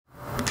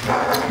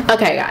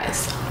Okay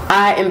guys,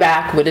 I am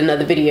back with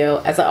another video.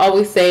 As I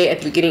always say at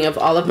the beginning of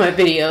all of my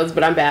videos,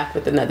 but I'm back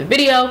with another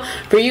video.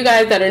 For you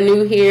guys that are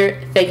new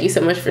here, thank you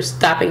so much for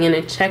stopping in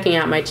and checking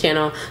out my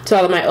channel. To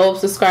all of my old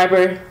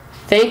subscribers,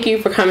 thank you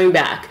for coming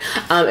back.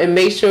 And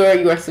make sure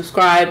you are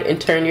subscribed and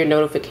turn your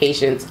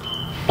notifications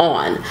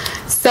on.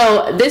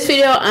 So this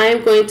video I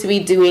am going to be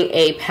doing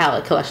a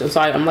palette collection.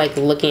 Sorry, I'm like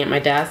looking at my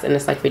desk and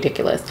it's like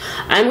ridiculous.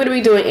 I'm going to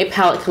be doing a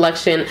palette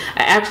collection.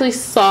 I actually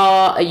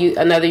saw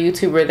another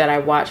YouTuber that I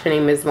watch. Her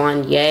name is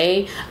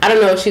Lanye. I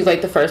don't know if she's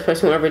like the first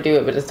person who ever do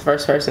it, but it's the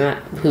first person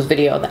whose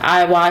video that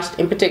I watched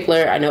in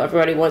particular. I know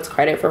everybody wants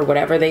credit for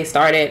whatever they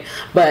started,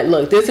 but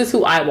look, this is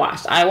who I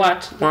watched. I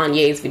watched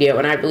Lanye's video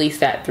and I released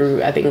that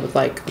through, I think it was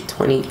like a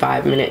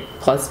 25-minute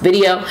plus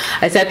video.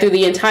 I sat through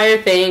the entire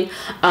thing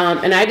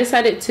and I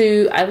decided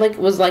to,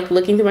 was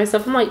looking to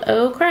myself, I'm like,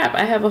 oh crap,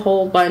 I have a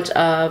whole bunch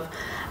of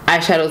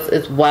eyeshadows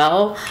as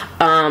well,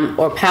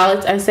 or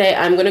palettes I say.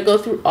 I'm going to go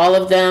through all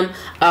of them.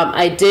 I'm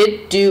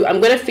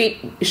going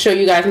to show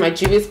you guys my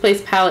Juvia's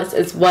Place palettes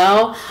as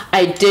well.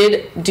 I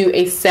did do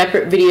a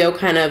separate video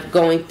kind of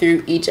going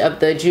through each of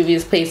the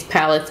Juvia's Place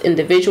palettes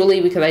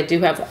individually because I do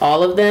have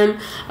all of them,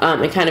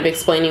 and kind of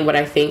explaining what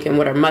I think and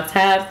what are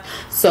must-haves.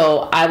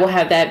 So I will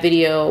have that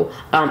video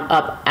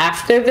up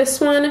after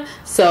this one.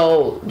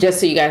 So just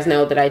so you guys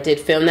know that I did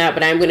film that,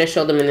 but I'm going to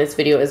show them in this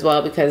video as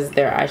well because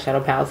they're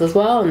eyeshadow palettes as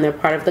well and they're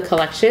part of the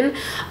collection.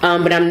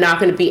 But I'm not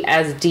going to be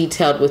as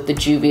detailed with the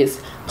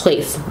Juvia's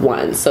Place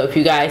ones. So if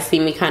you guys see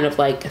me kind of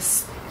like,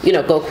 you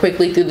know, go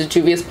quickly through the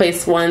Juvia's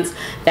Place ones,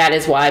 that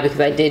is why, because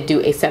I did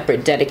do a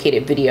separate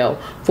dedicated video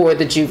for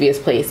the Juvia's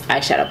Place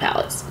eyeshadow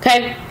palettes.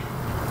 Okay?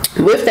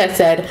 With that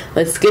said,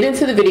 let's get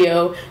into the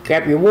video.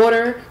 Grab your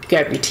water,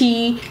 grab your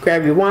tea,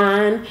 grab your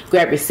wine,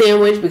 grab your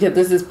sandwich, because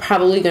this is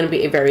probably going to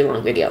be a very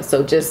long video.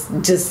 So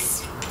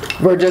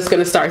we're just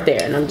going to start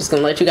there, and I'm just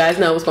going to let you guys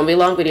know it's going to be a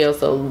long video,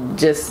 so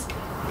just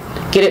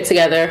get it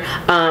together.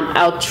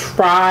 I'll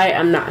try.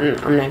 I'm not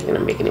going to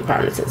make any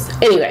promises.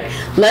 Anyway,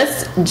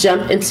 let's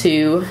jump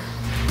into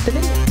the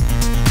video.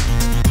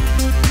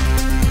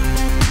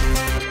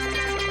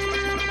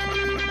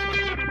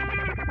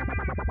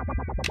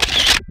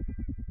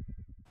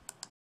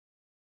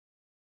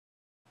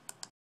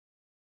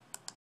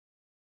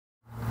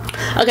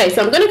 Okay,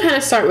 so I'm going to kind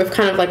of start with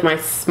kind of like my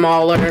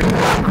smaller,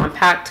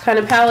 compact kind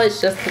of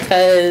palettes just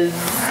because,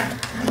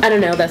 I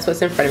don't know, that's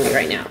what's in front of me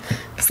right now.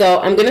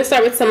 So I'm going to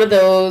start with some of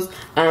those.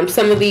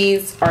 Some of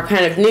these are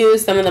kind of new.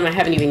 Some of them I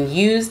haven't even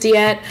used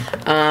yet.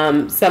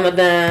 Some of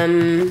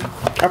them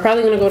are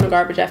probably going to go in the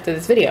garbage after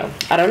this video.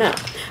 I don't know,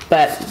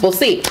 but we'll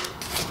see.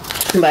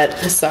 But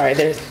sorry,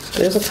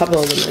 there's a couple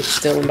of them like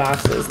still in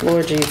boxes.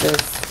 Lord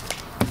Jesus.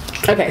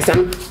 Okay,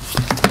 so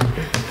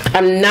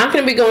I'm not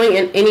going to be going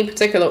in any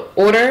particular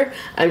order.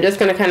 I'm just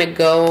going to kind of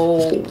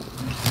go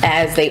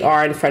as they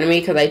are in front of me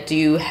because I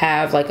do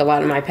have like a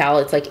lot of my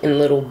palettes like in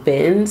little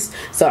bins.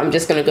 So I'm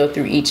just going to go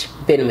through each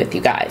bin with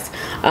you guys.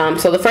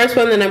 So the first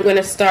one that I'm going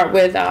to start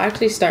with, I'll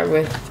start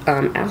with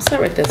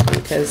this one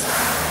because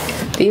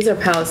these are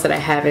palettes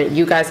that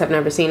you guys have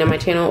never seen on my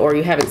channel, or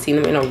you haven't seen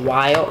them in a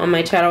while on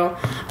my channel.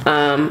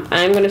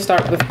 I'm going to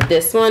start with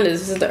this one.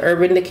 This is the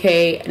Urban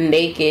Decay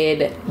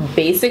Naked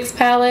Basics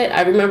palette.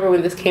 I remember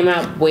when this came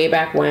out way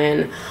back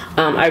when.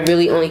 I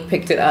really only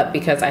picked it up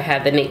because I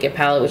had the Naked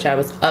palette, which I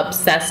was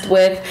obsessed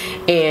with,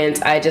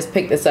 and I just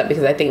picked this up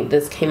because I think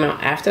this came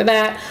out after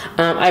that.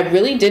 I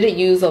really didn't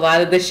use a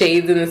lot of the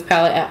shades in this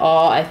palette at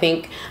all. I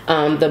think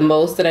the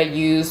most that I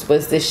used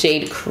was the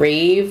shade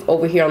Crave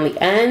over here on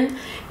the end,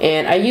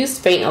 and I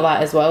used Faint a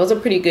lot as well. It was a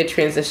pretty good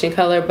transition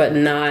color, but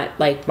not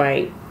like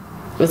it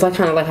was like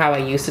kind of like how I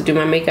used to do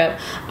my makeup.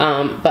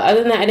 But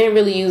other than that, I didn't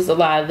really use a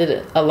lot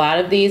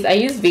of these. I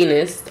used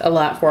Venus a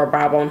lot for a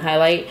brow bone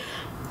highlight,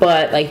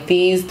 but like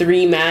these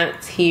three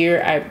mattes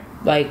here, I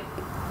like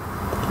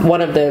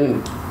one of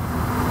them,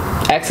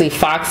 actually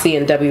Foxy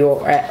and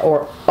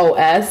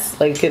WOS,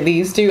 like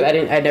these two,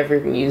 I never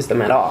even used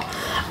them at all.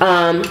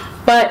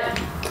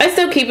 But I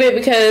still keep it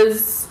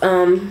because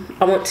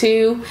I want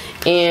to,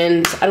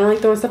 and I don't like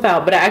throwing stuff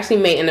out, but I actually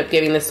may end up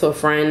giving this to a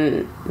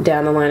friend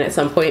down the line at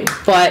some point.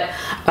 But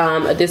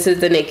this is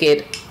the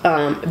Naked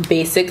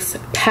Basics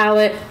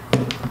palette.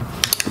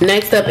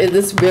 Next up is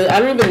this I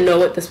don't even know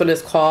what this one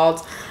is called.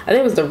 I think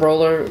it was the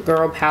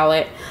Rollergirl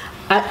palette.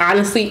 I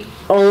honestly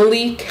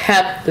only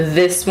kept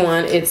this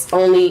one. It's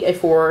only a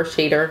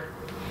 4-shader.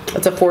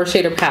 It's a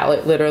 4-shader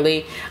palette,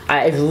 literally.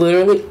 I've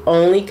literally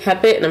only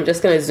kept it, and I'm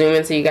just going to zoom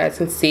in so you guys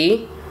can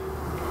see.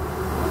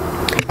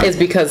 Is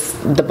because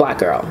the black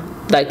girl.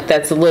 Like,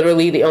 that's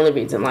literally the only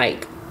reason.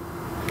 Like,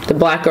 the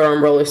black girl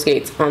on roller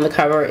skates on the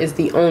cover is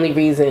the only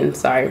reason,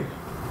 sorry,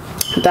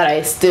 that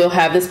I still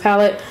have this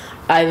palette.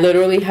 I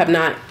literally have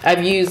not,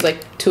 I've used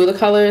like 2 of the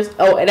colors.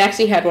 Oh, it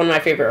actually had one of my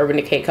favorite Urban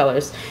Decay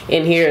colors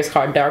in here. It's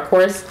called Dark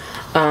Horse.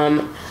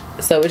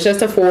 So it's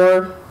just a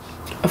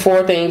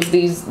 4 things.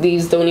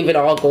 These don't even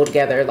all go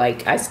together.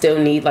 Like, I still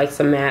need like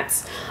some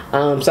mattes,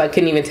 so I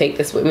couldn't even take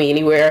this with me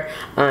anywhere.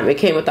 It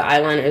came with the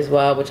eyeliner as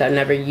well, which I've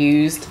never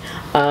used,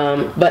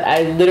 but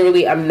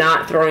I'm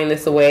not throwing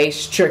this away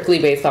strictly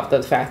based off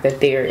the fact that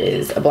there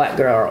is a black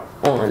girl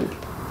on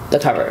the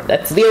cover.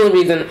 That's the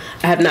only reason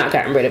I have not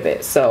gotten rid of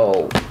it.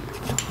 So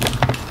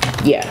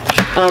yeah.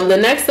 The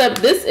next up,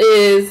 this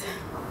is,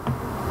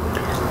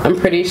 I'm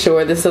pretty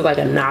sure this is like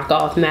a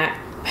knockoff matte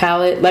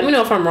palette. Let me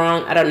know if I'm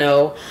wrong. I don't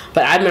know,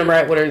 but I remember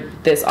I ordered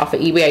this off of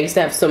eBay. I used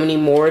to have so many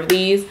more of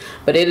these,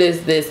 but it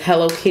is this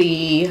Hello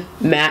Kitty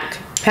MAC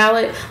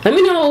palette. Let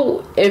me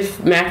know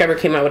if MAC ever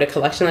came out with a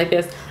collection like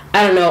this.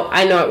 I don't know.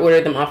 I know I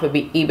ordered them off of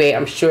eBay.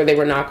 I'm sure they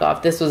were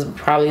knockoff. This was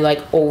probably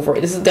like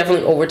this is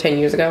definitely over 10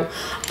 years ago.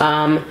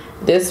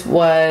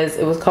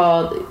 It was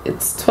called,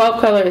 it's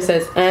 12 color. It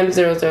says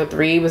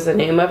M003 was the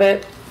name of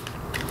it,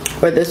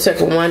 or this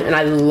second one, and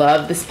I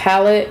love this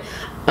palette.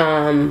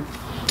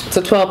 It's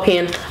a 12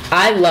 pan.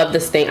 I love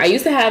this thing. I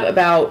used to have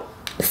about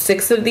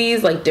 6 of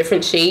these, like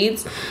different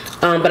shades,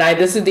 but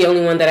this is the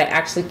only one that I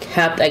actually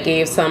kept. I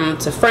gave some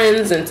to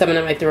friends and some of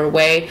them I threw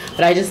away,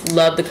 but I just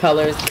love the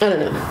colors. I don't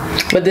know,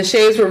 but the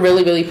shades were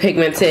really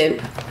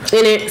pigmented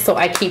in it, so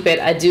I keep it.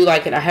 I do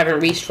like it. I haven't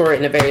reached for it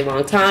in a very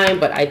long time,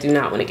 but I do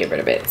not want to get rid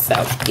of it. So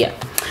yeah.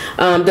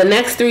 The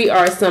next 3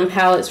 are some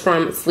palettes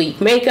from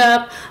Sleek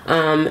Makeup.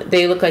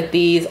 They look like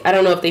these. I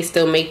don't know if they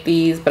still make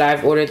these, but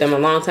I've ordered them a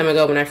long time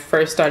ago when I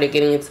first started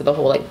getting into the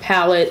whole like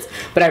palettes,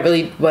 but I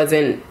really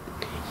wasn't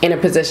in a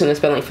position to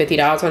spend like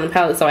 $50 on a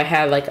palette, so I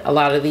had like a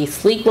lot of these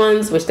Sleek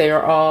ones, which they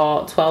are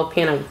all 12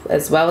 pan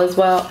as well.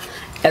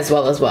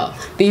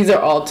 These are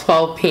all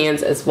 12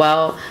 pans as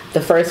well. The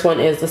first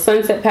one is the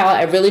Sunset palette.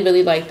 I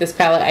really like this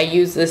palette. I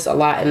use this a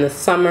lot in the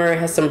summer. It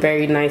has some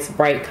very nice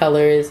bright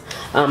colors,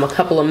 a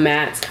couple of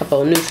mattes, a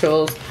couple of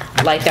neutrals.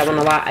 I like that one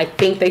a lot. I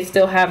think they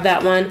still have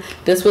that one.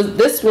 This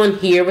one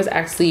here was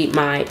actually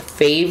my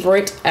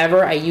favorite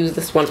ever. I use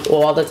this one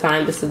all the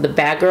time. This is the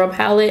Bad Girl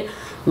palette.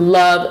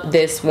 Love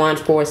this one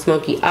for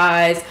smoky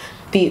eyes.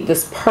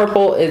 This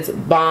purple is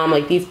bomb.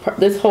 Like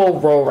this whole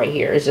row right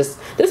here is just,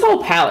 this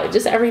whole palette,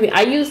 just everything.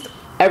 I used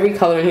every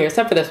color in here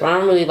except for this one. I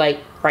don't really like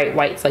bright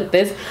whites like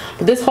this,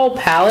 but this whole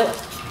palette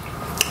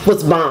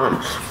was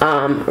bomb.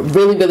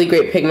 Really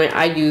great pigment.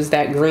 I use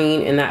that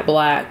green and that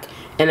black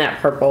and that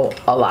purple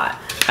a lot.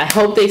 I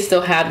hope they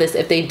still have this.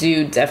 If they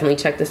do, definitely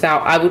check this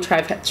out. I will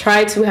try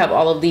to have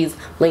all of these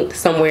linked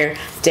somewhere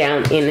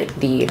down in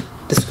the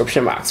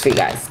description box for you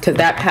guys, because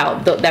that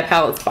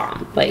palette's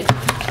bomb. Like,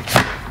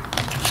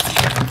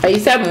 I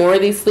used to have more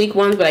of these Sleek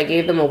ones, but I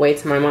gave them away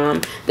to my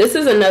mom. This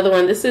is another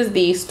one. This is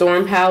the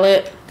Storm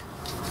palette.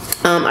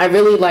 I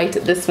really liked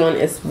this one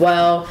as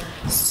well.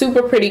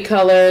 Super pretty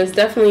colors.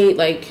 Definitely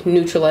like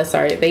neutral.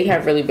 Sorry, they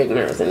have really big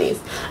mirrors in these.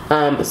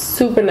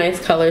 Super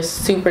nice colors.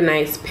 Super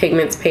nice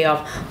pigments pay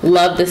off.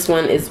 Love this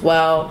one as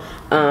well.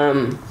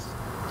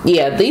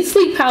 Yeah, these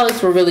Sleek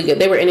palettes were really good.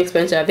 They were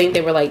inexpensive. I think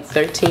they were like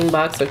 13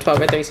 bucks or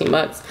 12 or 13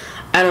 bucks.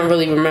 I don't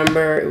really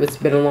remember. It's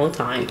been a long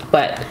time,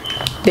 but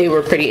they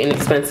were pretty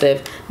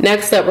inexpensive.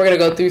 Next up, we're going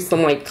to go through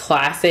some like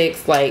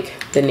classics, like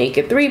the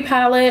Naked 3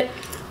 palette.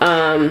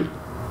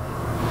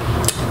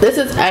 This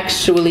is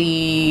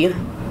actually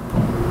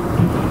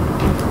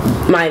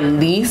my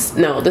least,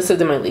 no, this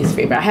isn't my least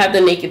favorite. I have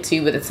the Naked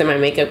 2, but it's in my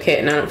makeup kit,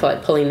 and I don't feel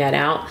like pulling that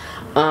out.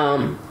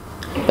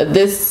 But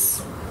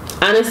this,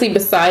 honestly,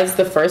 besides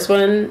the first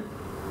one,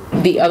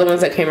 the other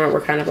ones that came out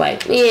were kind of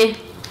like, eh,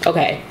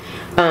 okay.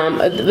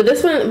 But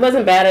this one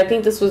wasn't bad. I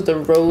think this was the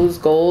rose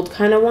gold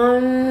kind of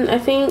one, I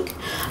think.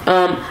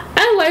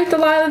 I liked a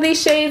lot of these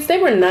shades. They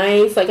were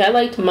nice. Like, I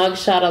liked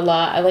Mugshot a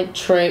lot. I liked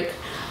Trick.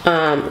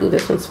 Ooh,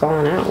 this one's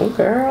falling out. Oh,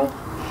 girl.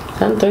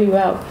 Time to throw you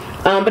out.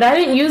 But I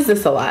didn't use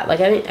this a lot.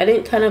 Like, I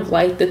didn't kind of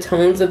like the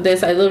tones of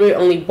this. I literally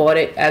only bought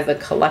it as a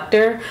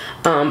collector.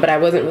 But I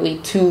wasn't really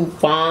too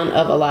fond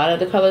of a lot of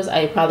the colors.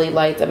 I probably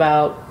liked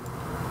about,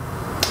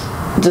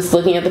 just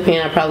looking at the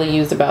pan, I probably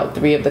used about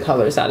 3 of the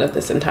colors out of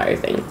this entire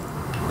thing.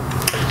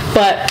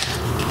 But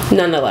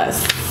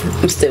nonetheless,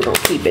 I'm still gonna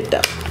keep it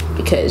though,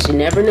 because you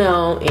never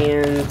know.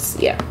 And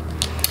yeah.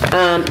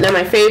 Now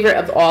my favorite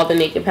of all the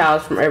Naked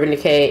palettes from Urban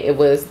Decay, it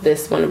was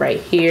this one right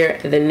here,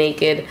 the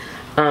Naked.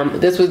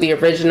 This was the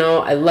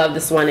original. I love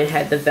this one. It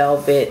had the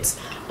velvet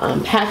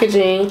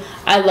packaging.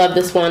 I love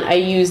this one. I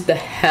used the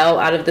hell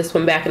out of this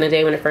one back in the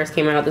day when it first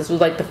came out. This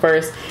was like the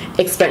first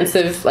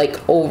expensive, like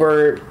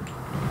over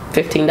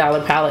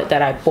 $15 palette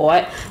that I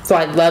bought. So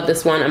I love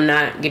this one. I'm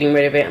not getting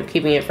rid of it. I'm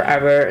keeping it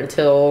forever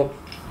until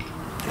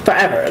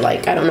forever.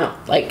 Like, I don't know.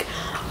 Like,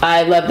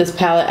 I love this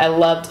palette.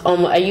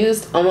 I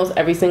used almost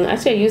every single,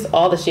 actually I used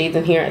all the shades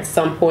in here at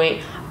some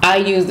point. I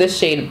use this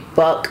shade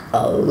Buck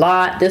a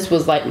lot. This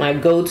was like my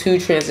go-to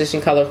transition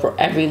color for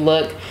every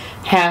look.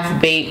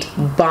 Half-baked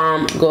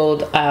bomb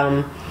gold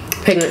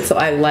pigment. So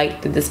I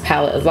liked this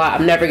palette a lot.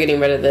 I'm never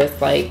getting rid of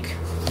this. Like,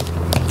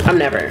 I'm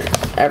never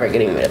ever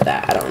getting rid of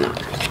that. I don't know.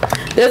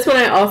 This one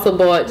I also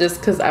bought just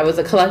because I was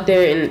a collector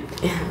and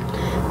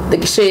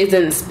the shades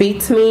didn't speak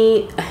to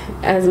me.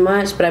 as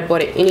much, but I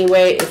bought it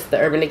anyway. It's the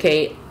Urban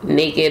Decay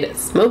Naked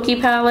Smoky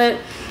palette.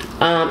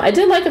 I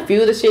did like a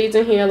few of the shades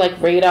in here, like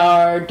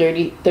Radar,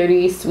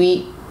 Dirty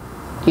Sweet,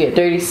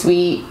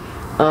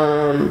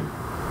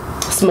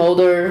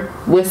 Smolder,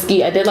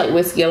 Whiskey. I did like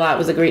Whiskey a lot. It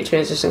was a great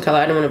transition color.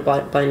 I don't want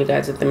to blind you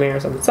guys with the mirror,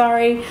 so I'm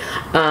sorry.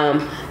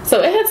 So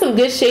it had some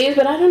good shades,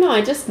 but I don't know,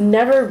 I just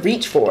never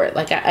reach for it.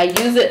 Like I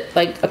use it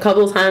like a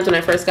couple of times when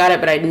I first got it,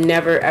 but I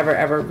never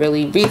ever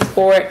really reached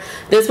for it.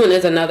 This one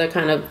is another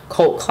kind of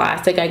cult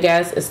classic, I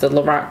guess. It's the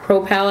Lorac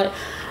Pro palette.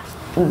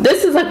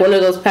 This is like one of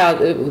those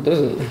palettes. It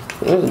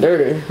was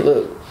dirty.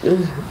 Look,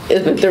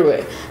 it's been through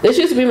it. This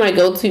used to be my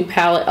go-to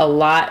palette a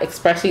lot,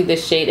 especially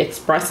this shade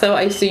Espresso.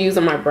 I used to use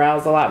on my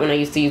brows a lot when I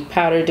used to use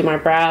powder to do my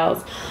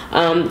brows.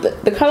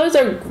 The colors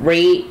are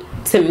great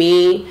to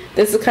me.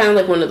 This is kind of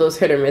like one of those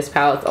hit or miss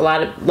palettes. A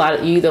lot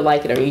of you either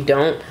like it or you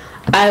don't.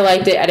 I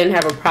liked it. I didn't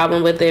have a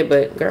problem with it,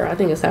 but girl, I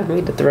think it's time for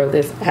me to throw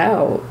this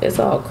out. It's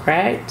all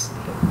cracked.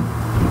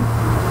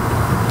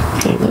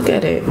 Okay, look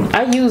at it.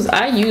 I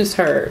used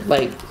her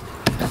like.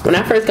 When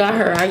I first got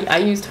her, I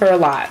used her a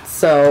lot.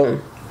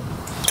 So,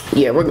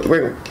 yeah,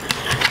 we're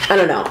I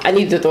don't know. I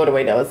need to throw it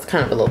away, though. It's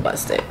kind of a little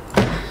busted.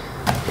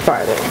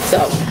 Farther. So,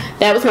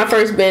 that was my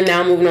first bin.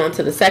 Now, moving on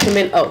to the second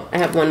bin. Oh, I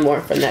have one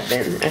more from that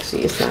bin.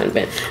 Actually, it's not a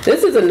bin.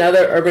 This is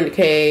another Urban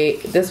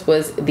Decay. This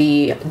was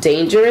the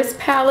Dangerous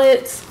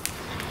palette.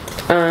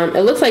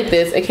 It looks like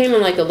this. It came in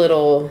like a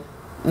little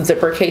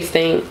zipper case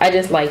thing. I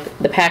just liked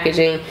the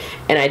packaging,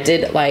 and I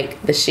did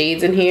like the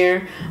shades in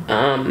here.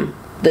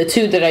 The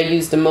two that I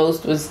used the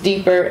most was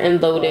Deeper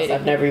and Loaded.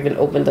 I've never even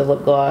opened the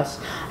lip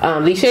gloss.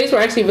 These shades were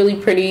actually really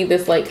pretty.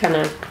 This like kind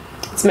of,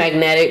 it's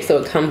magnetic, so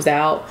it comes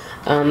out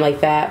like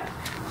that.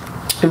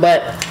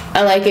 But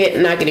I like it.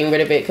 I'm not getting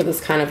rid of it because it's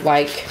kind of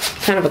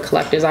a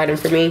collector's item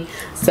for me.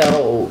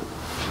 So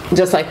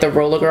just like the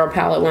Rollergirl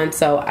palette one.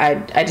 So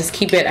I just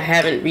keep it. I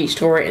haven't reached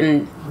for it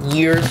in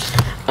years,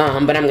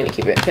 but I'm gonna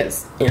keep it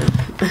because, you know,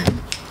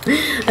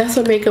 that's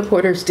what makeup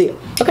hoarders do.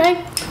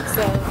 Okay.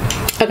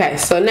 Okay,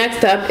 so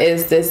next up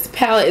is this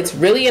palette. It's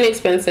really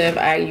inexpensive.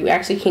 You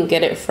actually can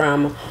get it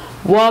from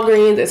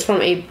Walgreens. It's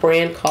from a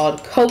brand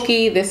called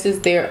Koki. This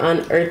is their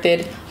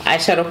Unearthed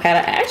eyeshadow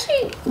palette. I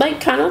actually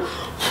kind of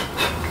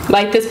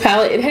like this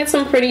palette. It has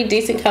some pretty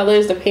decent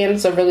colors. The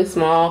pans are really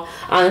small.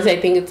 Honestly,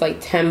 I think it's like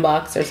 10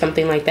 bucks or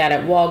something like that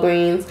at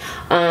Walgreens.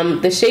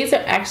 The shades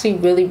are actually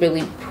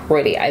really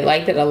pretty. I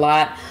liked it a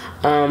lot.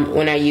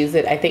 When I use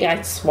it, I think I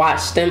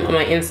swatched them on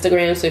my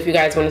Instagram, so if you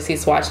guys want to see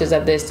swatches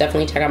of this,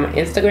 definitely check out my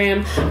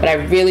Instagram. But I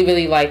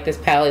really like this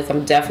palette, so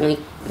I'm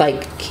definitely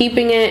like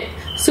keeping it.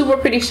 Super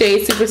pretty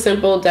shades, super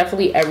simple,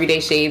 definitely everyday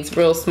shades,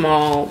 real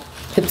small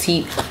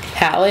petite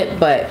palette,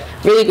 but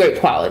really great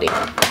quality.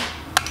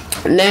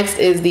 Next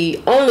is the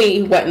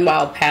only Wet n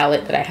Wild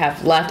palette that I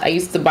have left. I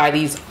used to buy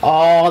these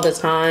all the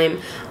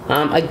time,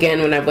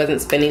 again, when I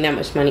wasn't spending that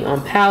much money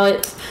on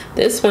palettes.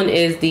 This one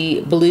is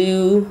the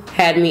Blue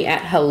Had Me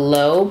at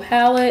Hello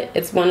palette.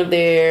 It's one of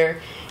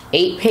their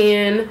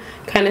 8-pan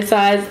kind of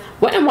size.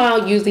 Wet n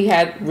Wild usually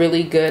had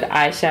really good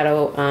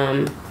eyeshadow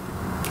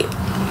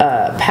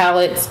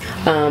palettes.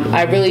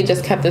 I really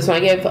just kept this one. I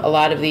gave a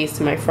lot of these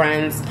to my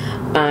friends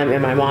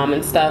and my mom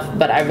and stuff,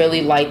 but I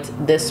really liked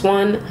this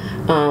one.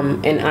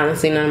 And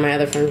honestly, none of my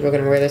other friends were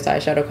going to wear this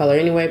eyeshadow color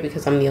anyway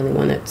because I'm the only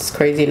one that's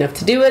crazy enough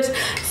to do it.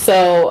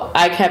 So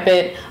I kept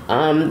it.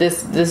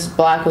 This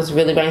black was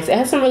really nice. It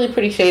has some really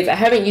pretty shades. I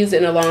haven't used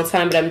it in a long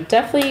time, but I'm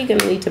definitely going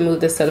to need to move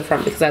this to the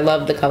front because I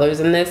love the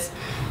colors in this.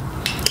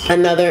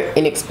 Another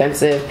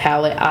inexpensive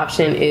palette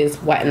option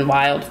is Wet n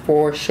Wild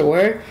for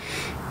sure.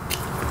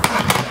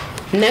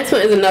 Next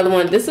one is another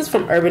one. This is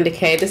from Urban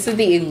Decay. This is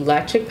the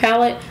Electric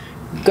palette.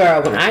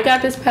 Girl, when I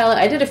got this palette,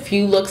 I did a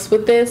few looks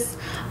with this.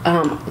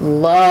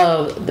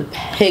 Love the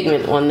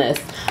pigment on this.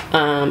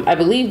 I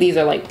believe these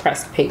are like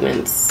pressed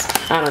pigments.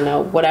 I don't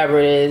know, whatever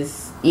it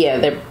is. Yeah,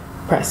 they're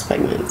pressed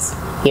pigments.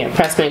 Yeah,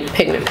 pressed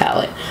pigment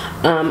palette.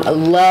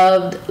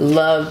 Loved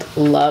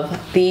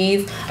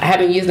these. I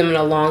haven't used them in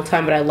a long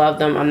time, but I love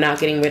them. I'm not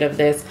getting rid of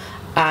this.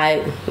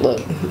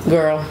 Look,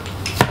 girl,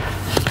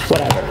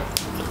 whatever.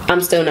 I'm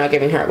still not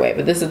giving her away,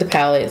 but this is the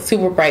palette.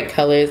 Super bright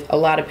colors, a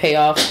lot of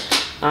payoff.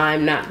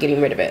 I'm not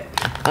getting rid of it.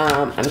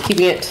 I'm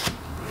keeping it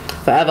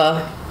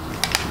forever.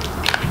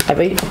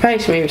 I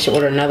probably should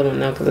order another one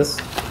though, because this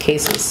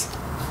case is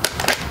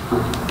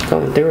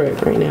going through it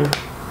right now.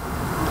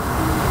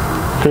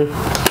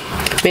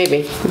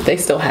 Maybe they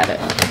still have it.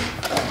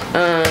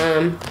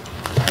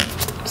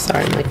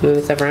 Sorry, I'm like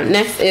moving stuff around.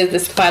 Next is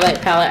this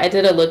Twilight palette. I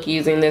did a look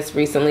using this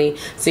recently,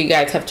 so you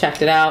guys have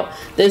checked it out.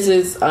 This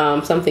is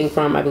something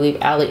from, I believe,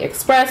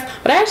 AliExpress,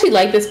 but I actually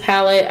like this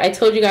palette. I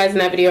told you guys in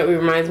that video it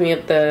reminds me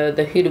of the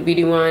Huda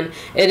Beauty one.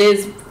 It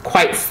is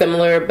quite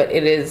similar, but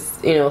it is,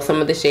 you know, some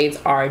of the shades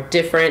are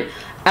different.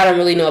 I don't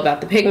really know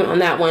about the pigment on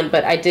that one,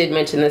 but I did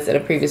mention this in a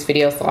previous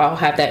video, so I'll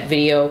have that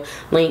video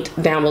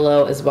linked down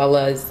below, as well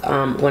as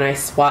when I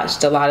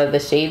swatched a lot of the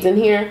shades in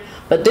here.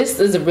 But this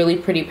is a really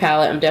pretty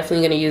palette. I'm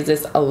definitely going to use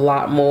this a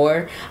lot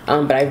more,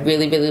 but I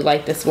really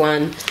like this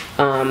one.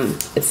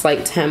 It's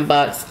like 10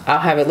 bucks. I'll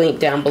have it linked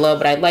down below,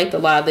 but I liked a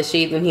lot of the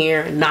shades in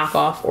here,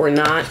 knockoff or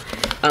not.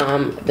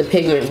 The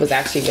pigment was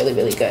actually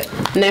really good.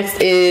 Next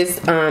is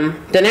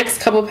the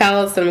next couple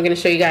palettes that I'm going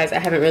to show you guys I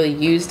haven't really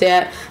used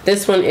yet.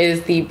 This one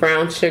is the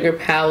Brown Sugar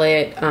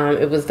palette.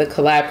 It was the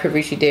collab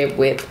Carucci did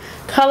with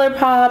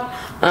ColourPop.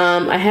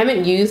 I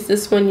haven't used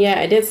this one yet.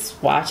 I did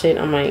swatch it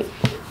on my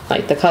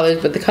like the colors,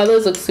 but the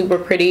colors look super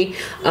pretty,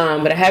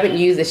 but I haven't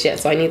used this yet,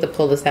 so I need to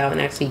pull this out and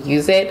actually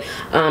use it.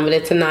 But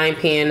it's a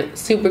 9-pan,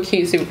 super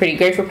cute, super pretty,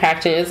 great for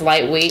packaging. It's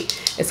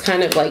lightweight. It's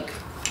kind of like,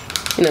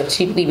 you know,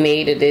 cheaply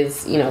made. It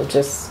is, you know,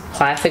 just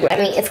plastic. I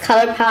mean, it's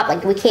ColourPop.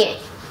 Like, we can't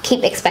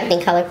keep expecting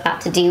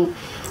ColourPop to do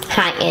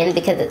high end,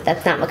 because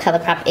that's not what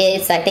ColourPop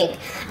is. So I think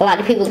a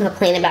lot of people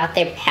complain about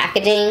their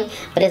packaging,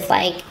 but it's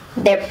like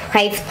their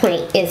price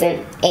point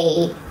isn't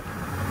a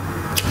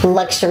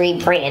luxury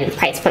brand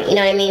price point, you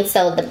know what I mean?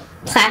 So the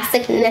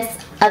plasticness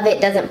of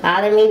it doesn't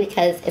bother me,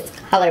 because it's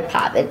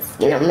ColourPop. It's,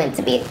 you know, meant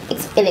to be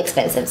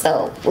inexpensive.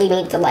 So we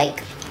need to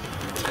like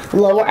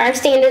lower our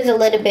standards a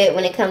little bit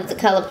when it comes to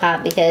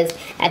ColourPop, because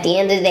at the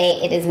end of the day,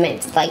 it is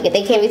meant to, like,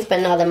 they can't be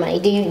spending all their money.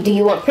 Do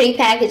you want pretty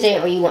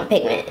packaging, or you want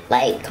pigment?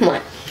 Like, come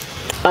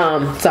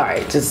on. Sorry,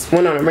 just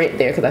went on a rant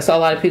there, because I saw a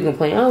lot of people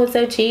complain, oh, it's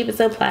so cheap, it's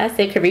so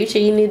plastic,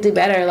 Carucci, you need to do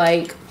better.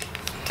 Like,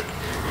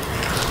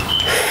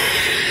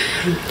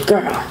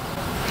 girl.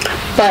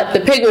 But the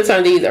pigments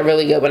on these are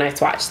really good when I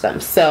swatch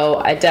them, so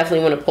I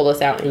definitely want to pull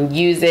this out and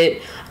use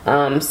it.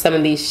 Some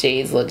of these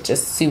shades look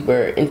just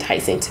super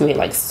enticing to me,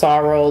 like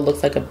Sorrow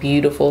looks like a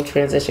beautiful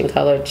transition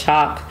color,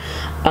 Chalk,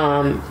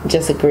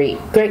 just a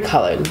great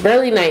color,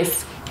 really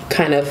nice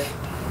kind of,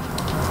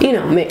 you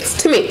know,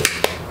 mix to me.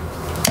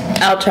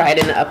 I'll try it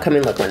in the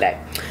upcoming look one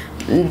day.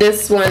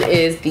 This one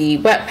is the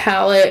Wet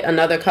palette,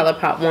 another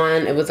ColourPop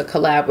one. It was a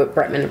collab with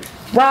Bretman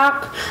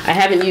Rock. I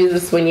haven't used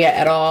this one yet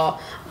at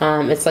all.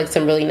 It's like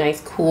some really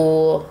nice,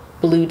 cool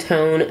blue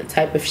tone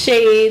type of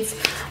shades.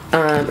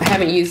 I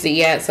haven't used it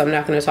yet, so I'm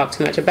not going to talk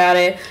too much about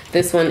it.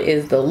 This one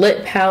is the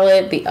Lit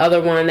palette. The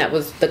other one, that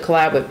was the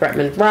collab with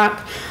Bretman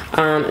Rock.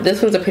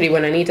 This one's a pretty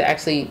one. I need to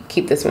actually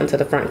keep this one to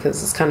the front,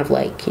 because it's kind of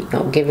like, you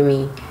know, giving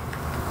me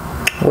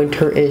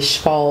winter-ish,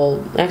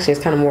 fall. Actually,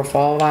 it's kind of more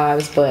fall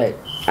vibes, but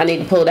I need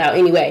to pull it out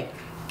anyway,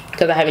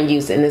 because I haven't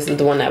used it, and this is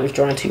the one that I was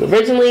drawn to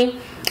originally.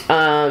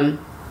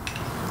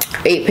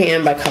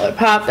 8-pan by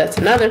ColourPop. That's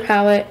another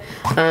palette.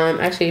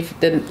 Actually,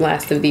 the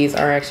last of these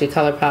are actually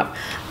ColourPop.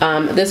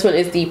 This one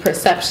is the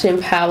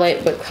Perception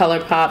palette with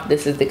ColourPop.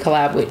 This is the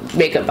collab with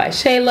Makeup by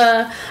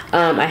Shayla.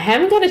 I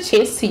haven't got a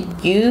chance to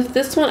use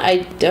this one,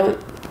 I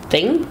don't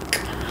think.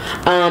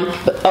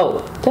 But,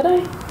 oh, did I?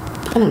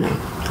 I don't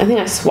know. I think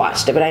I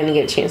swatched it, but I didn't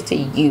get a chance to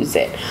use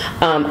it.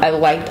 I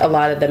liked a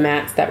lot of the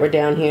mattes that were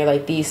down here.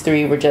 Like, these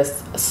three were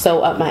just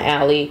so up my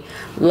alley.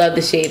 Love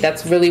the shade.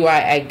 That's really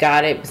why I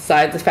got it,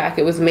 besides the fact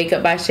it was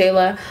Makeup by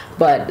Shayla.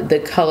 But the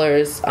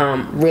colors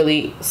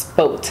really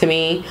spoke to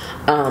me.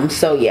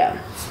 So,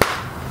 yeah.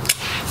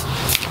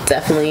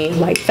 Definitely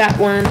like that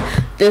one.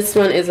 This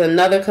one is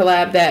another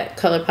collab that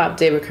ColourPop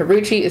did with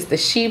Carucci. It's the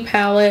She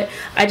palette.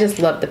 I just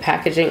love the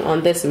packaging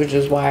on this, which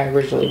is why I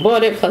originally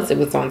bought it. Plus, it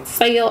was on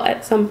sale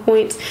at some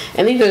point.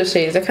 And these are the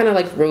shades. They're kind of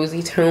like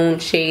rosy tone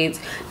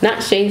shades.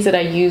 Not shades that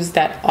I use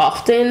that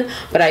often,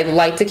 but I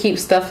like to keep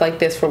stuff like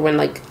this for when,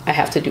 like, I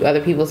have to do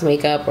other people's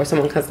makeup, or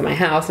someone comes to my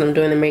house and I'm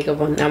doing the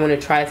makeup and I want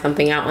to try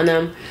something out on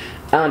them.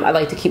 I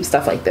like to keep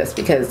stuff like this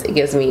because it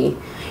gives me,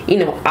 you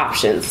know,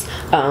 options.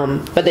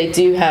 But they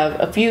do have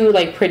a few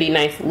like pretty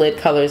nice lid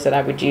colors that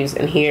I would use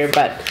in here,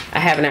 but I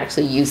haven't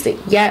actually used it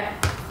yet.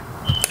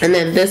 And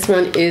then this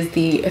one is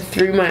the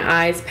Through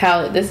My Eyes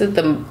palette. This is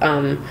the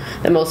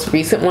most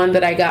recent one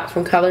that I got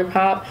from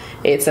ColourPop.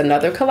 It's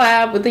another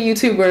collab with the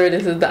YouTuber.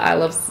 This is the I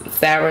Love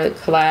Sarah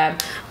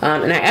collab.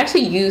 And I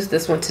actually used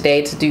this one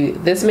today to do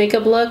this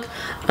makeup look.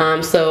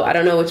 So I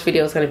don't know which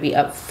video is going to be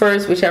up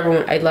first. Whichever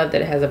one. I love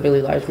that it has a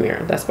really large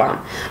mirror. That's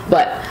bomb.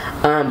 But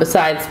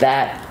besides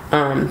that,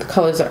 the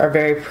colors are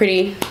very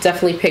pretty,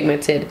 definitely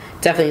pigmented,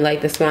 definitely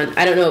like this one.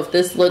 I don't know if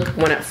this look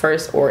went up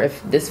first or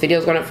if this video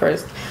is going up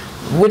first.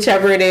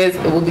 Whichever it is,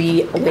 it will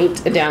be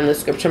linked down in the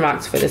description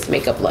box for this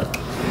makeup look.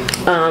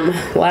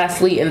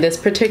 Lastly, in this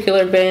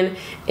particular bin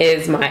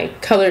is my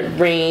Colored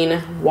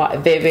Rain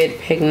Vivid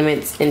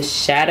Pigments and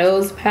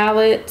Shadows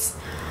palette.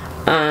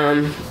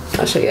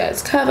 I'll show you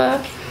guys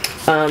cover.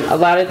 A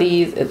lot of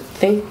these, I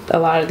think a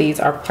lot of these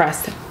are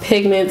pressed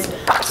pigments,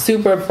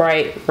 super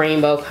bright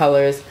rainbow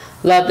colors.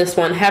 Love this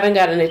one. Haven't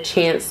gotten a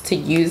chance to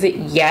use it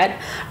yet,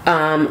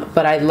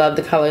 but I love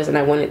the colors and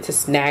I wanted to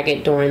snag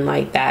it during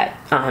like that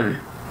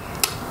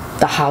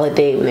the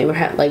holiday when they were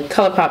like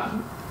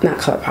ColourPop, not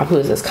ColourPop, who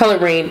is this? Color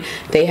Rain.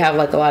 They have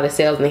like a lot of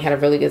sales and they had a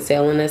really good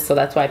sale on this, so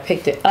that's why I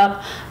picked it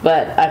up.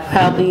 But I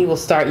probably will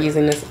start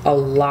using this a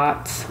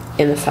lot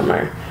in the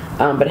summer.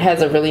 But it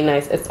has a really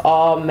nice, it's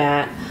all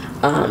matte.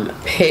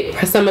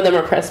 Some of them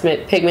are pressed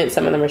pigment,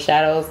 some of them are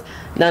shadows.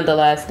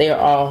 Nonetheless, they are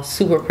all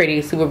super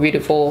pretty, super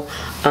beautiful.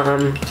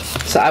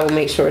 So I will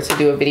make sure to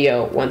do a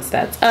video once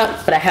that's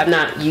up, but I have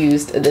not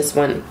used this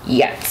one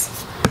yet.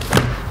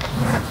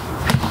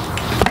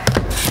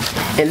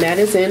 And that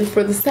is in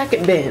for the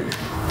second bin.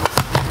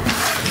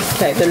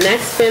 Okay, the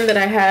next bin that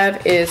I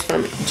have is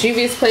from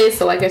Juvia's Place.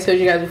 So like I told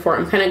you guys before,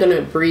 I'm kind of going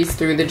to breeze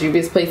through the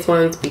Juvia's Place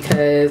ones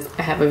because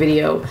I have a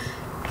video,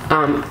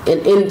 an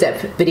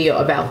in-depth video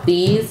about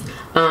these.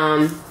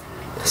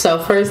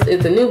 So first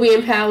is the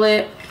Nubian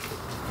palette.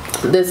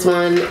 This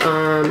one,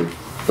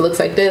 it looks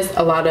like this,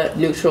 a lot of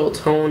neutral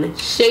tone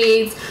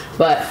shades,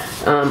 but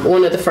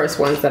one of the first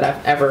ones that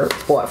I've ever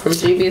bought from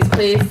Juvia's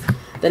Place.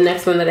 The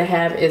next one that I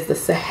have is the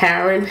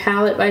Saharan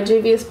palette by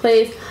Juvia's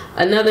Place.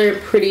 Another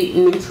pretty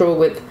neutral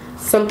with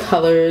some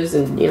colors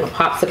and, you know,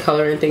 pops of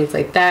color and things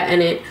like that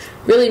in it.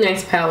 Really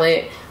nice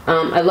palette.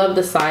 I love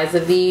the size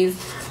of these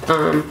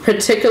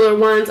particular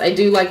ones. I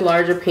do like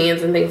larger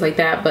pans and things like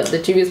that, but the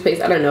Juvia's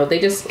Place, I don't know, they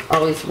just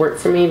always work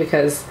for me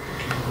because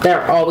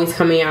they're always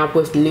coming out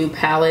with new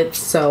palettes.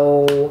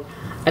 So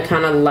I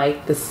kind of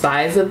like the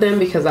size of them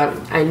because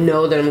I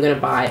know that I'm going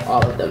to buy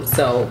all of them.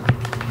 So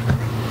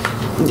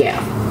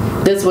yeah.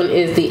 This one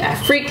is the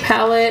Afrique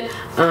palette.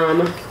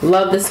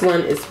 Love this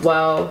one as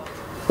well.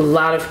 A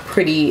lot of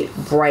pretty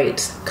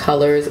bright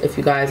colors if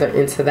you guys are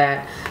into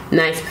that.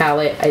 Nice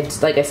palette.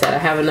 Like I said, I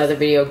have another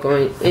video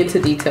going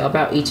into detail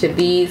about each of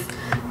these.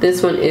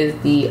 This one is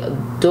the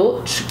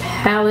Dolce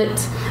palette.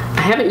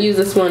 I haven't used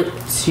this one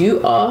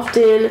too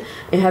often.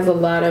 It has a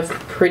lot of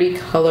pretty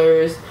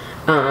colors.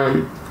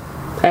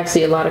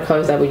 Actually, a lot of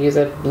colors I would use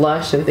as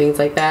blush and things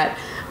like that.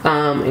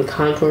 And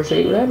contour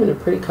shade. Would have been a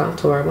pretty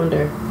contour, I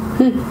wonder.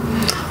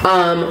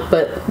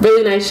 But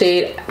really nice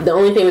shade. The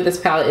only thing with this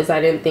palette is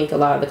I didn't think a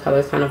lot of the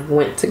colors kind of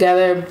went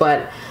together,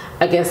 but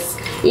I guess,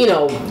 you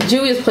know,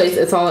 Juvia's Place,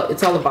 it's all a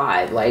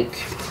vibe. Like,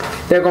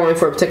 they're going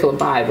for a particular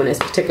vibe when it's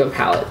a particular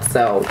palette,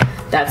 so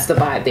that's the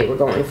vibe they were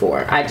going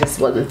for. I just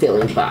wasn't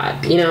feeling the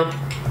vibe, you know.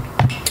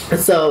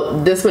 So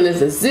this one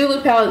is the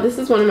Zulu palette. This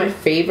is one of my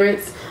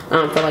favorites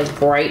for like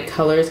bright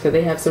colors because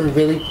they have some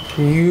really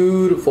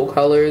beautiful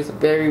colors,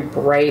 very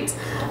bright,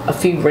 a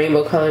few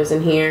rainbow colors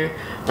in here.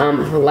 I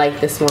like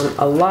this one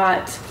a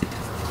lot.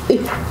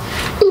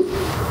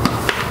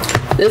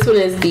 This one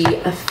is the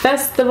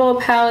Festival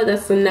palette.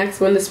 That's the next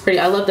one. That's pretty.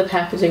 I love the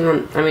packaging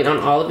on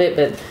all of it,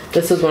 but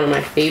this is one of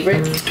my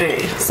favorites.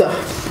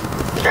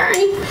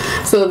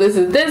 So this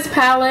is this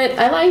palette.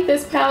 I like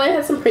this palette. It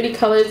has some pretty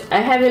colors. I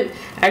haven't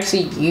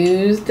actually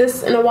used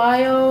this in a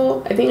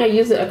while. I think I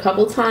used it a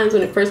couple times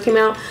when it first came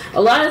out.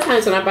 A lot of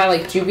times when I buy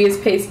like Juvia's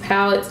Place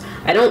palettes,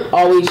 I don't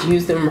always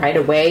use them right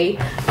away,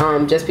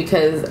 just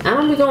because I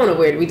don't be going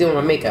nowhere to be doing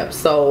my makeup.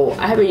 So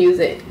I haven't used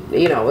it,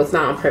 you know, it's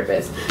not on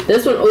purpose.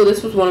 This one, oh,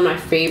 this was one of my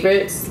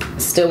favorites.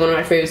 Still one of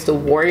my favorites, the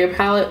Warrior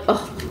palette.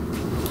 Oh,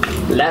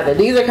 love it.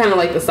 These are kind of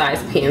like the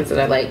size pans that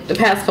I like. The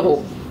past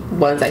couple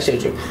ones I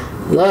showed you.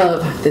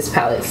 Love this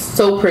palette.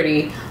 So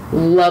pretty.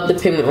 Love the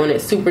pigment on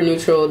it. Super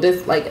neutral.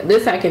 This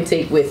I can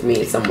take with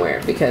me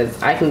somewhere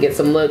because I can get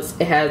some looks.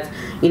 It has,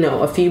 you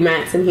know, a few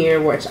mattes in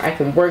here which I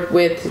can work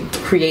with to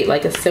create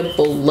like a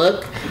simple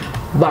look.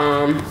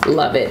 Bomb.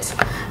 Love it.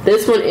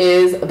 This one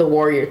is the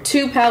Warrior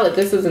 2 palette.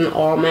 This is an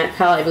all matte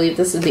palette. I believe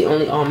this is the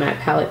only all matte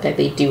palette that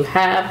they do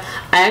have.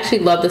 I actually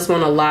love this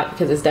one a lot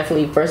because it's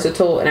definitely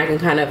versatile and I can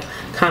kind of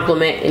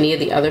complement any of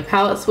the other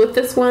palettes with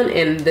this one.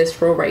 And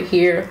this row right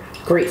here,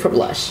 great for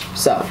blush.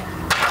 So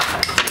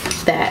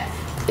that.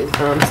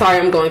 Sorry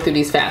I'm going through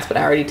these fast, but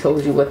I already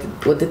told you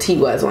what the tea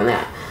was on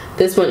that.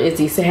 This one is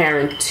the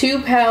Saharan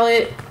 2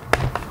 palette.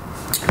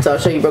 So I'll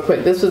show you real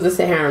quick. This was the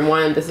Saharan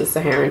 1. This is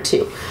Saharan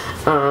 2.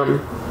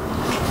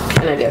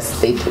 And I guess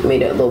they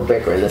made it a little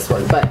bigger in this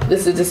one. But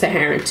this is the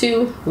Saharan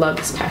 2. Love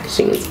this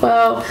packaging as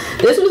well.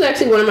 This was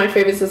actually one of my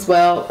favorites as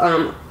well.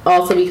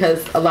 Also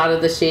because a lot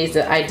of the shades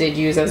that I did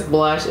use as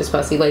blush,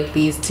 especially like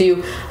these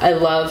two, I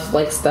love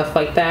like stuff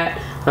like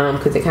that.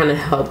 Because it kind of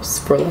helps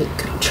for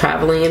like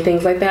traveling and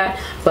things like that.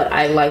 But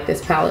I like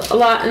this palette a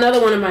lot.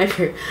 Another one of my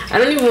I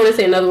don't even want to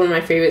say another one of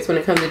my favorites when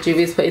it comes to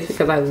Juvia's Place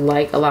because I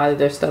like a lot of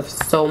their stuff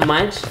so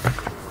much.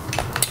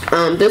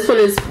 This one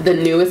is the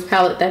newest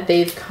palette that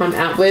they've come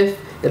out with,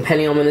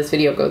 depending on when this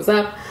video goes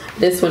up.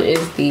 This one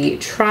is the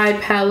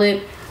Tribe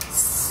palette.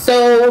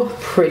 So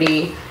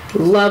pretty.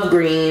 Love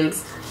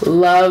greens.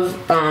 Love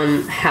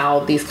how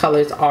these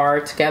colors are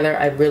together.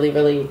 I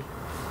really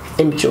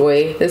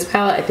enjoy this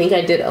palette. I think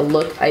I did a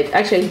look. I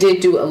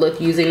did do a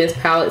look using this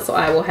palette, so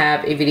I will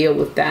have a video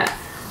with that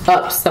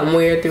up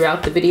somewhere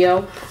throughout the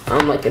video,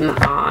 like in the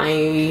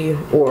eye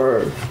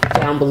or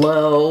down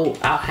below.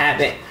 I'll have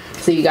it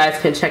so you guys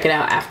can check it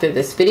out after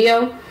this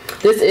video.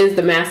 This is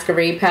the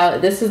Masquerade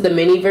palette. This is the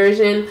mini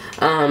version.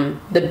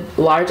 The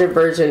larger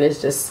version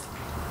is just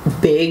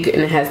big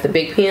and it has the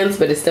big pans,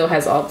 but it still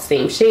has all the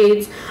same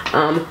shades.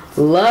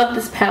 Love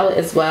this palette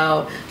as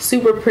well.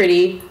 Super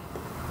pretty.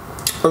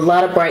 A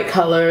lot of bright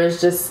colors,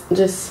 just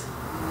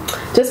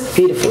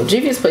beautiful.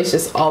 Juvia's Place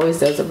just always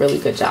does a really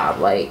good job.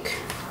 Like,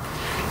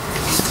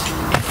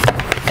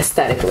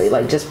 aesthetically,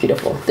 like just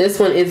beautiful. This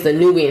one is the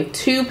Nubian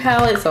 2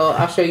 palette, so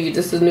I'll show you.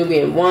 This is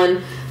Nubian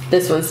 1,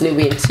 this one's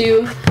Nubian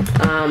 2.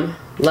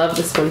 Love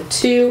this one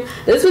too.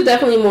 This was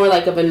definitely more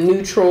like of a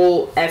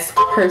neutral-esque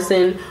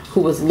person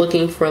who was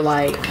looking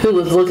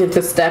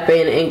to step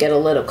in and get a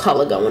little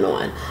color going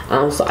on.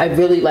 So I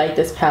really like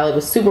this palette. It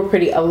was super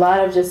pretty. A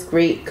lot of just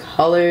great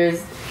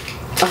colors.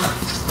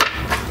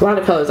 A lot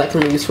of colors I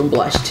can use for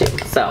blush too.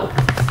 So,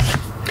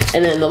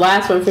 and then the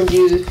last one from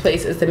Beauty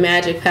Place is the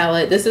Magic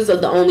palette. This is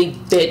the only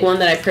big one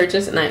that I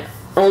purchased, and I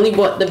only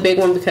bought the big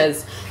one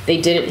because they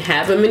didn't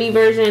have a mini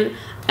version.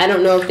 I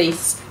don't know if they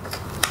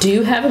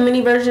do have a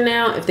mini version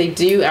now. If they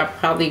do, I'll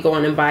probably go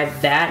on and buy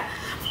that.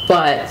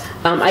 But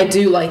I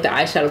do like the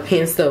eyeshadow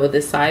pans though with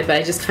this side, but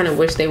I just kind of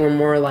wish they were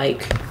more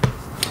like,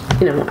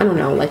 you know, I don't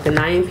know, like the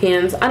 9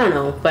 pans. I don't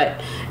know, but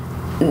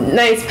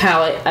nice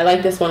palette. I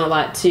like this one a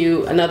lot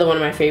too. Another one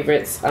of my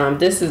favorites.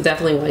 This is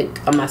definitely like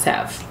a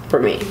must-have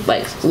for me.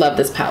 Like, love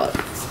this palette.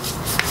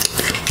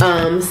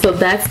 So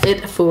that's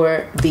it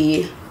for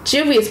the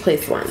Juvia's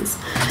Place ones.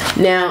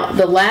 Now,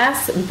 the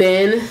last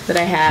bin that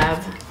I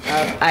have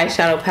of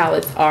eyeshadow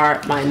palettes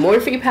are my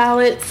Morphe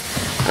palettes.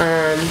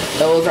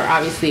 Those are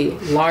obviously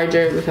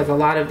larger because a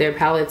lot of their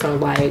palettes are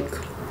like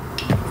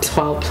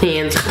 12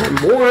 pans or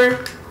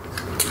more.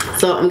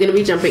 So I'm gonna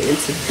be jumping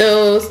into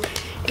those.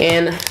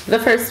 And the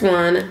first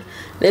one,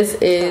 this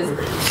is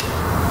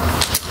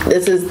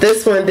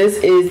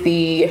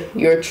the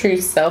Your True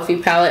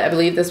Selfie palette. I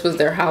believe this was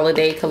their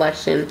holiday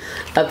collection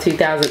of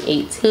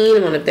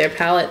 2018, one of their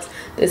palettes.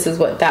 This is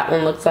what that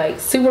one looks like.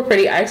 Super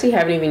pretty. I actually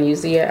haven't even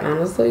used it yet,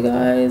 honestly,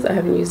 guys. I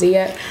haven't used it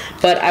yet.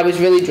 But I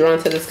was really drawn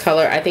to this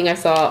color. I think I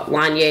saw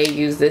Lanye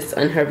use this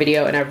in her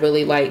video, and I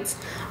really liked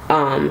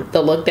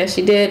the look that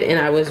she did, and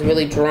I was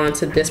really drawn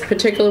to this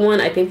particular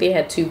one. I think they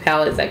had 2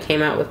 palettes that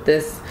came out with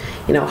this,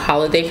 you know,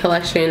 holiday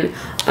collection,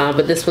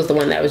 but this was the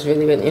one that I was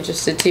really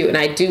interested to, and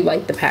I do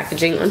like the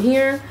packaging on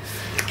here.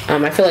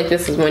 I feel like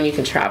this is one you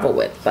can travel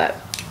with, but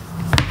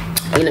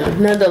you know,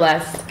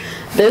 nonetheless,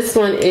 this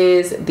one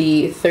is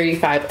the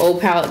 35O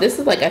palette. This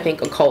is like, I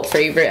think, a cult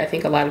favorite. I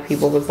think a lot of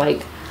people was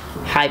like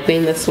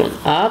hyping this one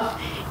up,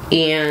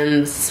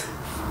 and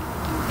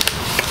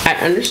I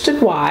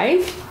understood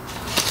why.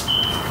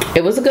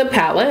 It was a good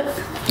palette.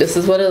 This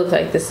is what it looks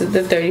like. This is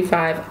the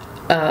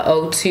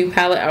 3502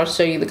 palette. I'll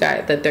show you the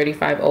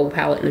 35O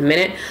palette in a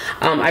minute.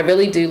 I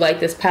really do like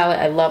this palette.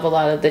 I love a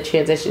lot of the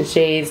transition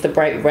shades, the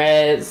bright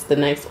reds, the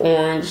nice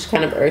orange,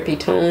 kind of earthy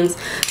tones.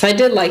 So I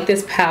did like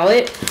this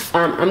palette.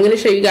 I'm going to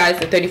show you guys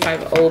the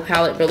 35O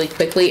palette really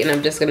quickly, and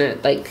I'm just going to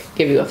like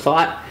give you a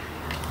thought.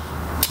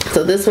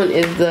 So this one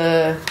is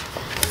the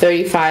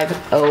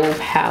 35O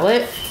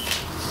palette.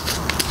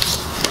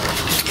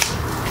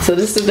 So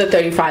this is the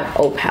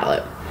 35O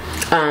palette.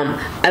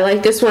 I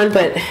like this one,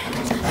 but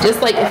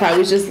just like if I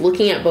was just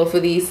looking at both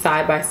of these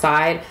side by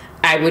side,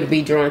 I would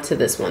be drawn to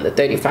this one, the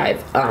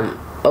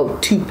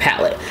 3502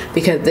 palette,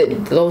 because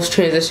those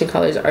transition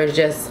colors are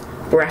just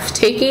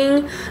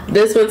breathtaking.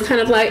 This one's kind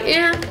of like,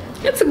 yeah,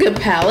 it's a good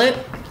palette.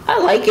 I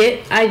like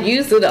it. I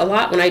used it a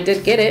lot when I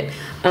did get it.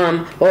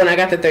 But when I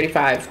got the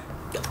 35,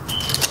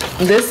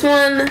 this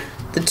one,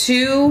 the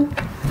 2,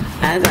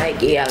 I was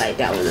like, yeah, I like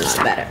that one a lot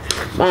better.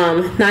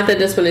 Not that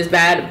this one is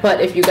bad,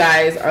 but if you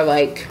guys are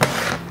like,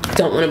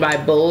 don't want to buy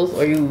both,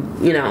 or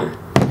you know,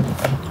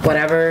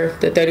 whatever,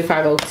 the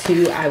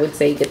 3502, I would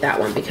say get that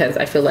one because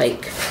I feel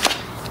like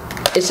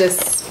it's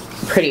just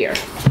prettier.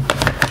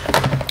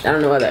 I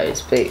don't know whether I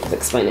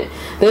explain it.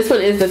 This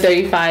one is the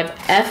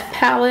 35F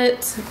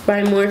palette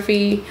by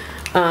Morphe.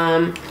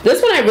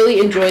 This one I really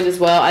enjoyed as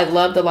well. I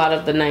loved a lot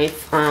of the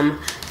nice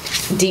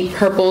deep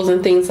purples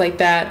and things like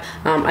that.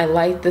 I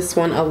like this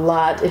one a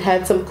lot. It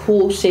had some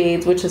cool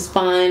shades, which is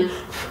fine.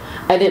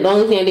 The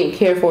only thing I didn't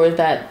care for is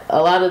that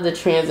a lot of the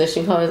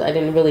transition colors I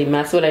didn't really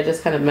mess with. I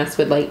just kind of messed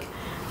with like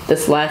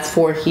this last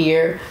 4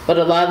 here, but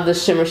a lot of the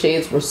shimmer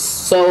shades were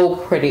so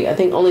pretty. I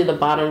think only the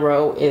bottom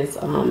row is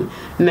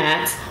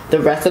matte. The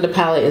rest of the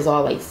palette is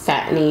all like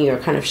satiny or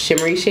kind of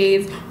shimmery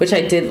shades, which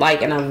I did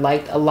like, and I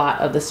liked a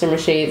lot of the shimmer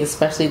shades,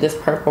 especially this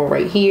purple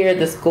right here,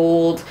 this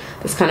gold,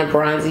 this kind of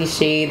bronzy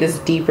shade, this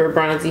deeper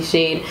bronzy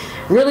shade.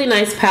 Really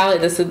nice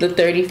palette. This is the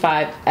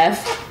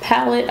 35F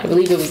palette. I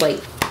believe it was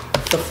like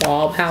the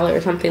fall palette or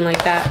something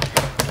like that.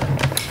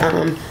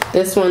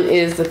 This one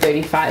is the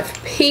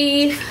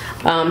 35P.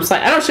 So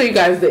I don't show you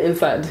guys the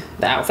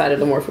outside of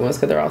the Morphe ones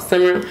because they're all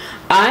similar.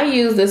 I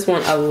use this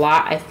one a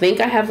lot. I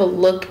think I have a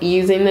look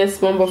using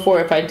this one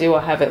before. If I do,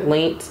 I'll have it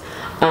linked.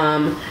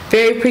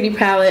 Very pretty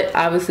palette.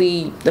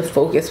 Obviously, the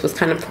focus was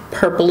kind of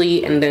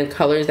purpley, and then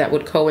colors that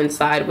would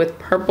coincide with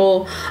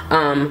purple.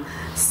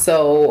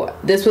 So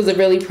this was a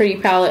really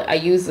pretty palette. I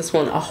use this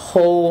one a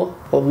whole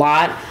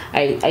lot.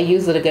 I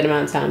use it a good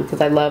amount of time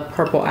because I love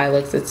purple eye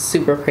looks. It's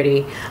super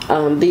pretty.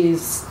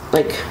 These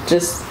like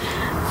just,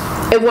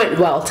 it went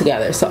well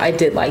together, so I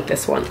did like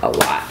this one a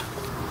lot.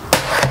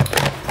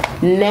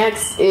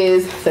 Next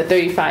is the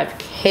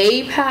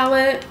 35K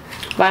palette.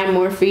 by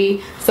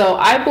Morphe. So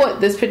I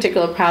bought this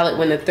particular palette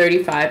when the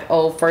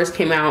 35O first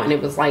came out, and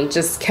it was like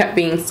just kept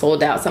being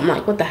sold out. So I'm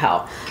like, what the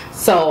hell?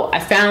 So I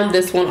found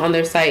this one on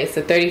their site. It's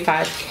a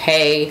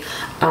 35K.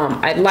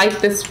 I like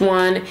this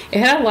one. It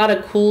had a lot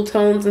of cool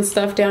tones and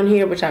stuff down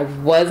here, which I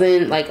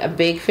wasn't like a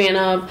big fan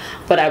of,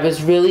 but I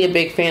was really a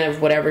big fan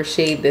of whatever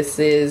shade this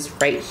is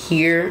right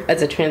here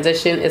as a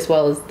transition, as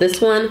well as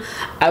this one.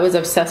 I was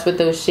obsessed with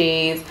those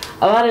shades.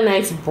 A lot of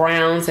nice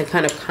browns and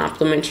kind of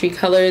complementary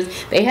colors.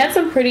 They had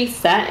some pretty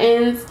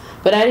satins,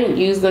 but I didn't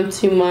use them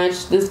too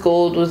much. This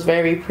gold was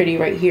very pretty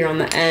right here on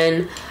the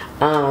end.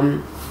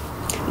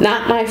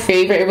 Not my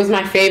favorite. It was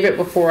my favorite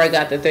before I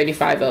got the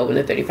 35O and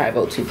the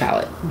 3502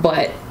 palette.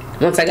 But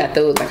once I got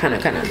those, I kind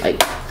of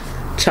like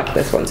chucked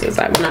this one to the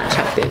side. Well, not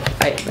chucked it.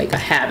 I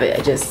have it.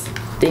 I just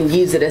didn't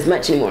use it as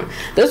much anymore.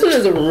 This one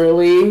is a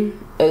really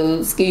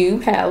old school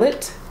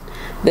palette.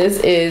 This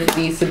is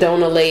the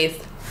Sedona Lace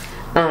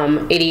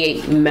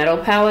 88 Metal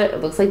palette.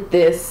 It looks like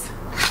this.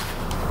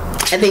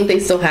 I think they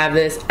still have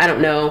this. I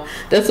don't know.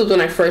 This was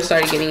when I first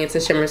started getting into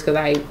shimmers, because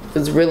I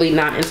was really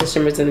not into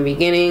shimmers in the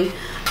beginning.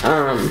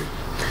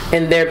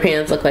 And their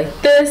pans look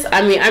like this.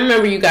 I mean, I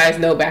remember, you guys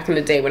know back in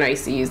the day when I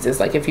used to use this,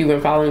 like if you've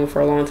been following me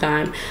for a long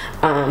time,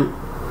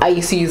 I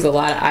used to use a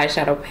lot of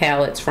eyeshadow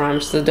palettes from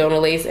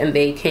Sedona Lace, and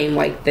they came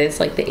like this,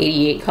 like the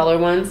 88 color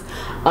ones.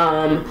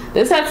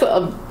 This has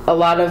a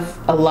lot of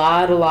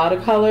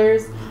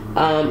colors,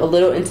 a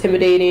little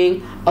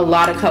intimidating, a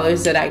lot of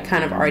colors that I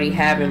kind of already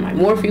have in my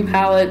Morphe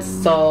palettes,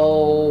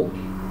 so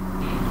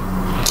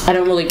I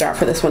don't really go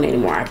for this one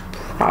anymore. I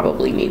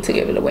probably need to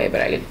give it away,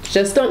 but I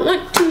just don't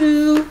want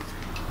to.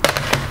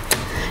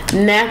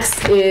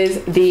 Next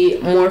is the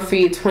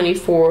Morphe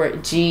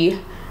 24G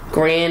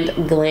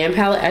Grand Glam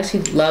palette. I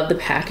actually love the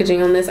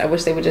packaging on this. I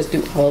wish they would just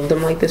do all of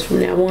them like this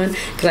from now on,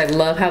 because I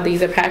love how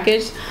these are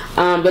packaged.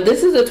 But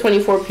this is a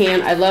 24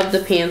 pan. I love the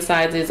pan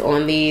sizes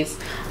on these.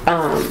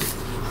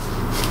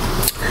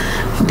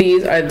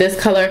 These are this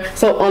color.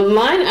 So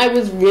online I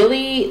was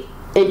really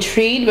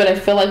intrigued, but I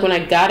feel like when I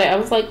got it, I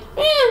was like,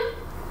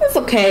 it's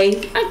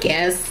okay, I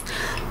guess.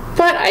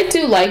 But I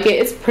do like it.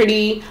 It's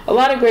pretty. A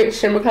lot of great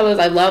shimmer colors.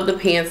 I love the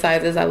pan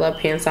sizes. I love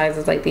pan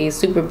sizes like these,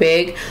 super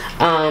big.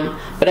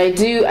 But I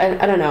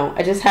don't know.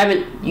 I just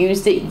haven't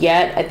used it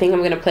yet. I think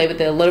I'm gonna play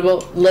with it a little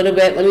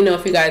bit. Let me know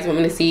if you guys want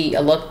me to see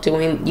a look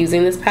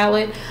using this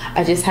palette.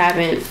 I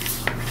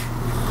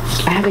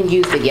haven't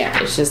used it yet.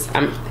 It's just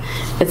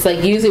it's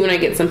like usually when I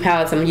get some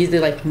palettes, I'm usually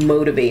like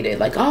motivated,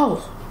 like,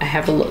 oh, I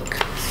have a look.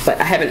 But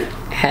I haven't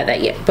had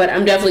that yet. But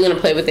I'm definitely going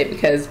to play with it,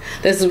 because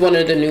this is one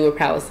of the newer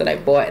palettes that I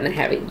bought and I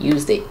haven't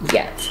used it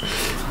yet.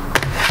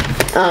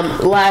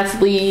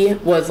 Lastly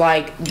was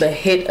like the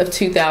hit of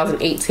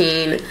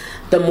 2018,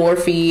 the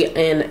Morphe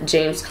and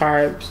James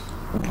Charles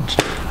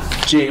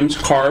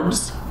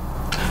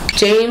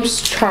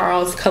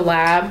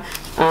collab,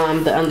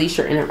 the Unleash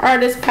Your Inner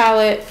Artist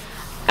palette.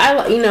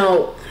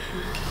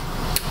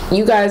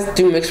 You guys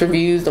do mixed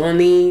reviews on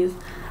these.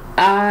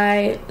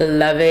 I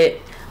love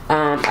it.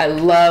 I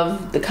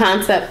love the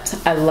concept.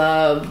 I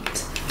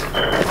loved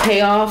the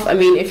payoff. I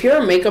mean, if you're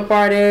a makeup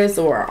artist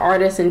or an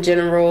artist in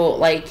general,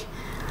 like,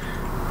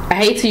 I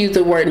hate to use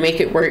the word make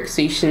it work,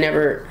 so you should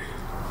never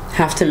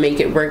have to make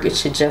it work. It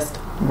should just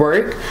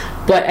work.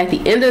 But at the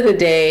end of the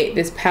day,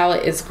 this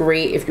palette is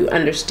great if you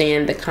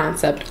understand the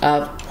concept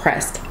of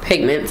pressed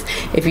pigments.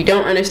 If you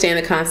don't understand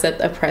the concept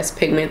of pressed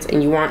pigments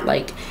and you aren't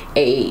like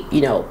a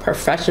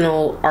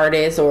professional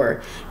artist,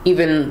 or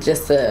even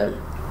just a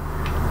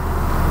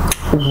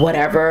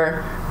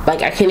whatever,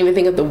 like, I can't even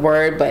think of the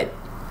word, but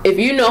if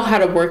you know how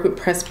to work with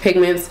pressed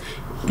pigments,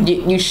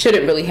 you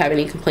shouldn't really have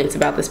any complaints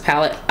about this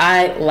palette.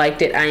 I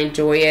liked it. I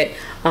enjoy it.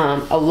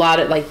 A lot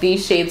of like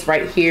these shades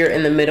right here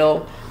in the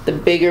middle, the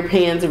bigger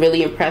pans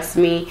really impressed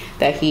me,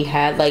 that he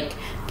had like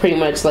pretty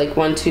much like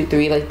 1, 2,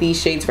 3, like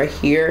these shades right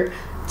here.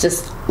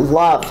 Just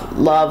love,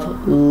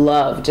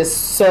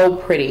 just so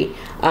pretty.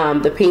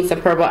 The pinks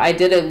and purple, I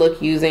did a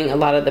look using a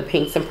lot of the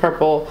pinks and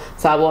purple,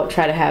 so I will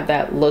try to have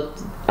that look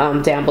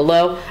down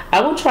below. I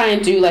will try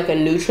and do like a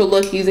neutral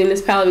look using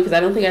this palette, because I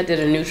don't think I did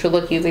a neutral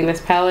look using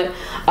this palette.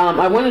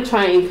 I want to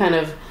try and kind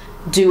of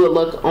do a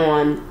look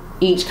on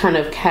each kind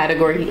of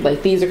category.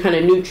 Like, these are kind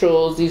of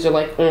neutrals, these are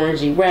like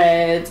orangey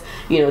reds,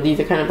 these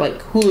are kind of like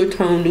cooler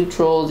tone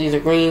neutrals, these are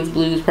greens,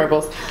 blues,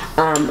 purples.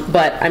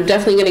 But I'm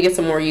definitely going to get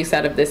some more use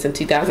out of this in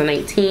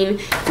 2019,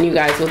 and you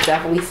guys will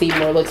definitely see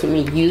more looks with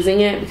me using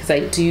it, because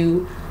I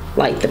do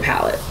like the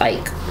palette.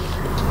 Like,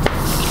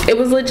 it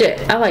was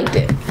legit. I liked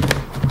it.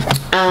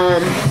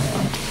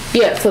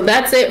 Yeah, so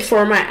that's it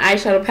for my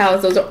eyeshadow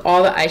palettes. Those are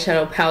all the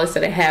eyeshadow palettes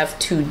that I have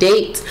to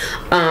date.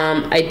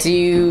 I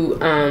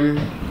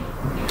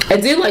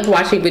do like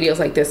watching videos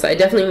like this, so I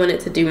definitely wanted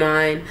to do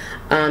mine,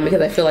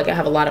 because I feel like I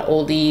have a lot of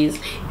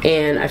oldies,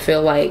 and I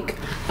feel like,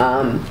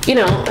 I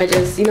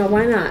just,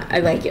 why not? I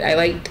like it. I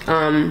liked,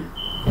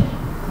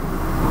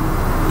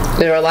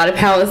 there are a lot of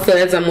palettes that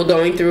as I'm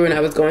going through, and I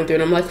was going through,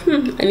 and I'm like,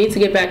 I need to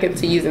get back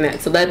into using that.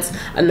 So that's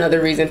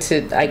another reason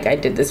to, like, I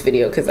did this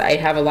video, because I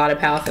have a lot of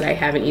palettes that I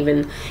haven't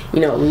even,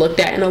 looked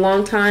at in a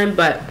long time.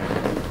 But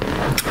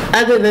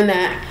other than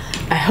that,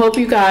 I hope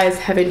you guys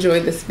have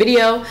enjoyed this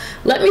video.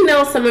 Let me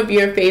know some of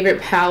your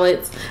favorite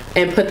palettes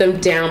and put them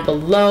down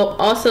below.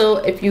 Also,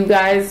 if you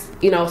guys,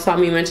 you know, saw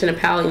me mention a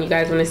palette and you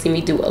guys want to see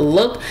me do a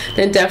look,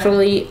 then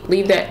definitely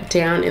leave that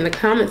down in the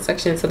comment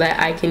section so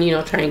that I can, you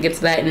know, try and get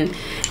to that, and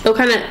it'll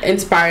kind of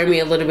inspire me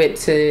a little bit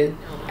to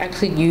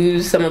actually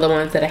use some of the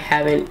ones that I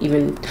haven't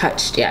even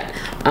touched yet.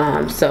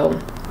 So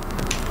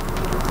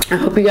I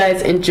hope you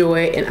guys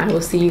enjoy, and I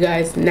will see you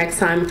guys next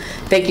time.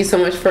 Thank you so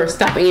much for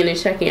stopping in and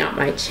checking out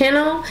my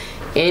channel.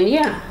 And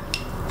yeah,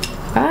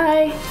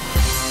 bye.